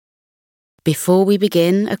Before we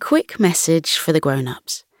begin, a quick message for the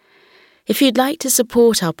grown-ups. If you'd like to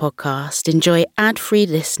support our podcast, enjoy ad-free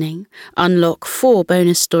listening, unlock 4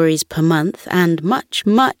 bonus stories per month, and much,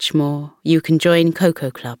 much more, you can join Koko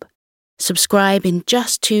Club. Subscribe in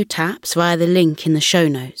just 2 taps via the link in the show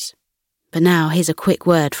notes. But now, here's a quick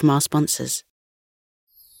word from our sponsors.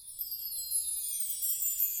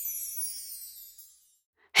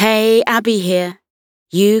 Hey, Abby here.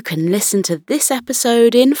 You can listen to this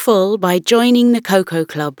episode in full by joining the Koko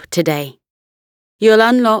Club today. You'll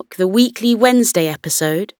unlock the weekly Wednesday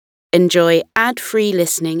episode, enjoy ad-free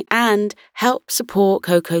listening, and help support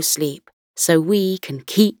Koko's sleep so we can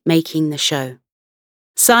keep making the show.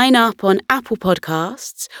 Sign up on Apple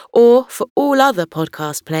Podcasts, or for all other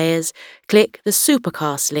podcast players, click the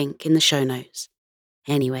Supercast link in the show notes.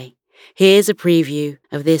 Anyway, here's a preview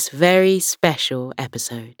of this very special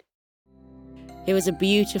episode. It was a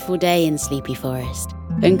beautiful day in Sleepy Forest,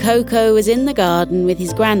 and Koko was in the garden with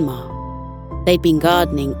his grandma. They'd been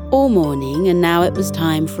gardening all morning, and now it was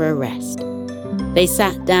time for a rest. They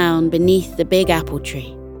sat down beneath the big apple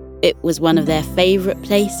tree. It was one of their favourite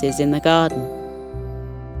places in the garden.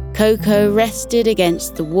 Koko rested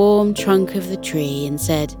against the warm trunk of the tree and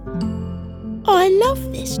said, "I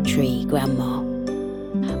love this tree, Grandma.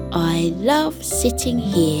 I love sitting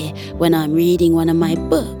here when I'm reading one of my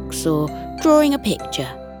books or drawing a picture,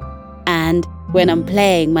 and when I'm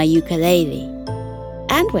playing my ukulele,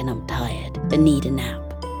 and when I'm tired and need a nap.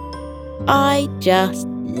 I just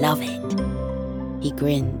love it." He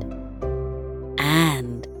grinned.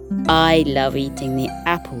 "And I love eating the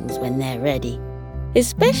apples when they're ready,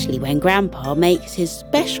 especially when Grandpa makes his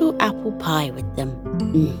special apple pie with them.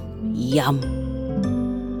 Yum."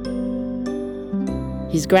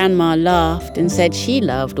 His grandma laughed and said she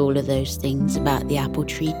loved all of those things about the apple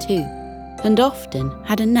tree too, and often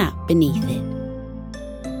had a nap beneath it.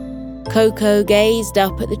 Koko gazed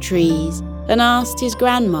up at the trees and asked his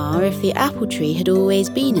grandma if the apple tree had always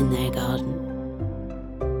been in their garden.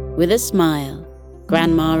 With a smile,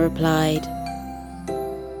 Grandma replied,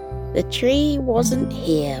 "The tree wasn't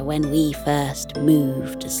here when we first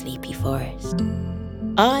moved to Sleepy Forest.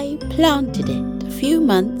 I planted it a few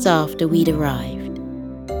months after we'd arrived."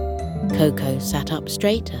 Koko sat up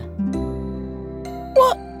straighter.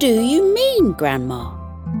 "What do you mean, Grandma?"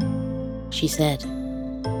 she said.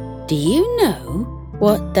 "Do you know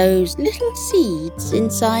what those little seeds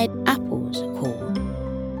inside apples are called?"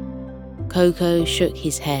 Koko shook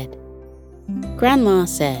his head. Grandma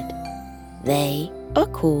said, "They are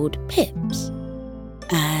called pips,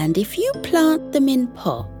 and if you plant them in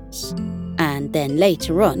pots, and then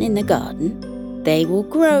later on in the garden, they will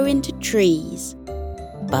grow into trees.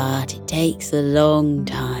 But it takes a long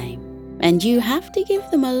time, and you have to give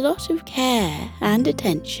them a lot of care and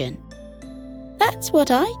attention. That's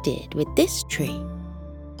what I did with this tree.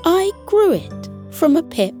 I grew it from a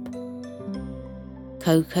pip."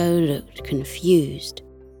 Koko looked confused.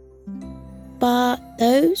 "But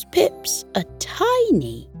those pips are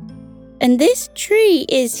tiny, and this tree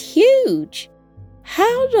is huge.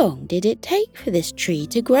 How long did it take for this tree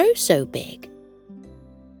to grow so big?"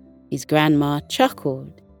 His grandma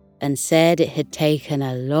chuckled and said it had taken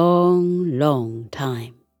a long, long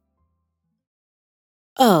time.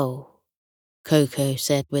 "Oh," Koko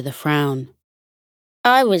said with a frown.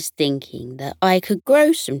 "I was thinking that I could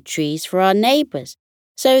grow some trees for our neighbours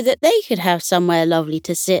so that they could have somewhere lovely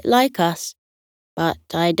to sit like us. But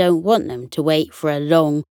I don't want them to wait for a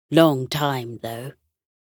long, long time, though.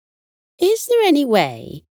 Is there any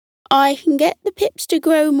way I can get the pips to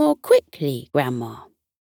grow more quickly, Grandma?"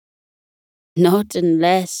 "Not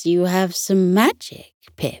unless you have some magic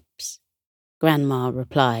pips," Grandma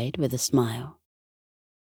replied with a smile.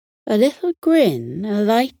 A little grin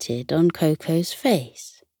alighted on Koko's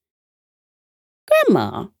face.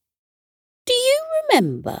 "Grandma, do you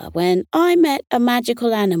remember when I met a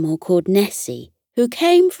magical animal called Nessie who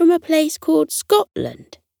came from a place called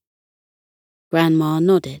Scotland?" Grandma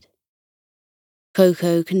nodded.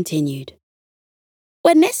 Koko continued.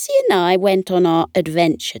 "When Nessie and I went on our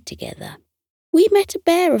adventure together, we met a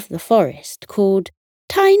bear of the forest called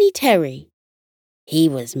Tiny Terry. He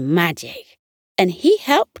was magic, and he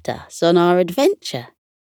helped us on our adventure.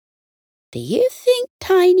 Do you think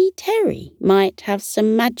Tiny Terry might have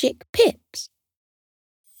some magic pips?"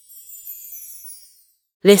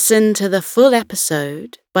 Listen to the full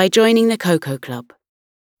episode by joining the Koko Club.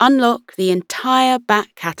 Unlock the entire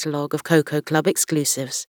back catalogue of Koko Club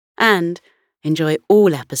exclusives and enjoy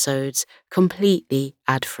all episodes completely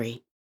ad-free.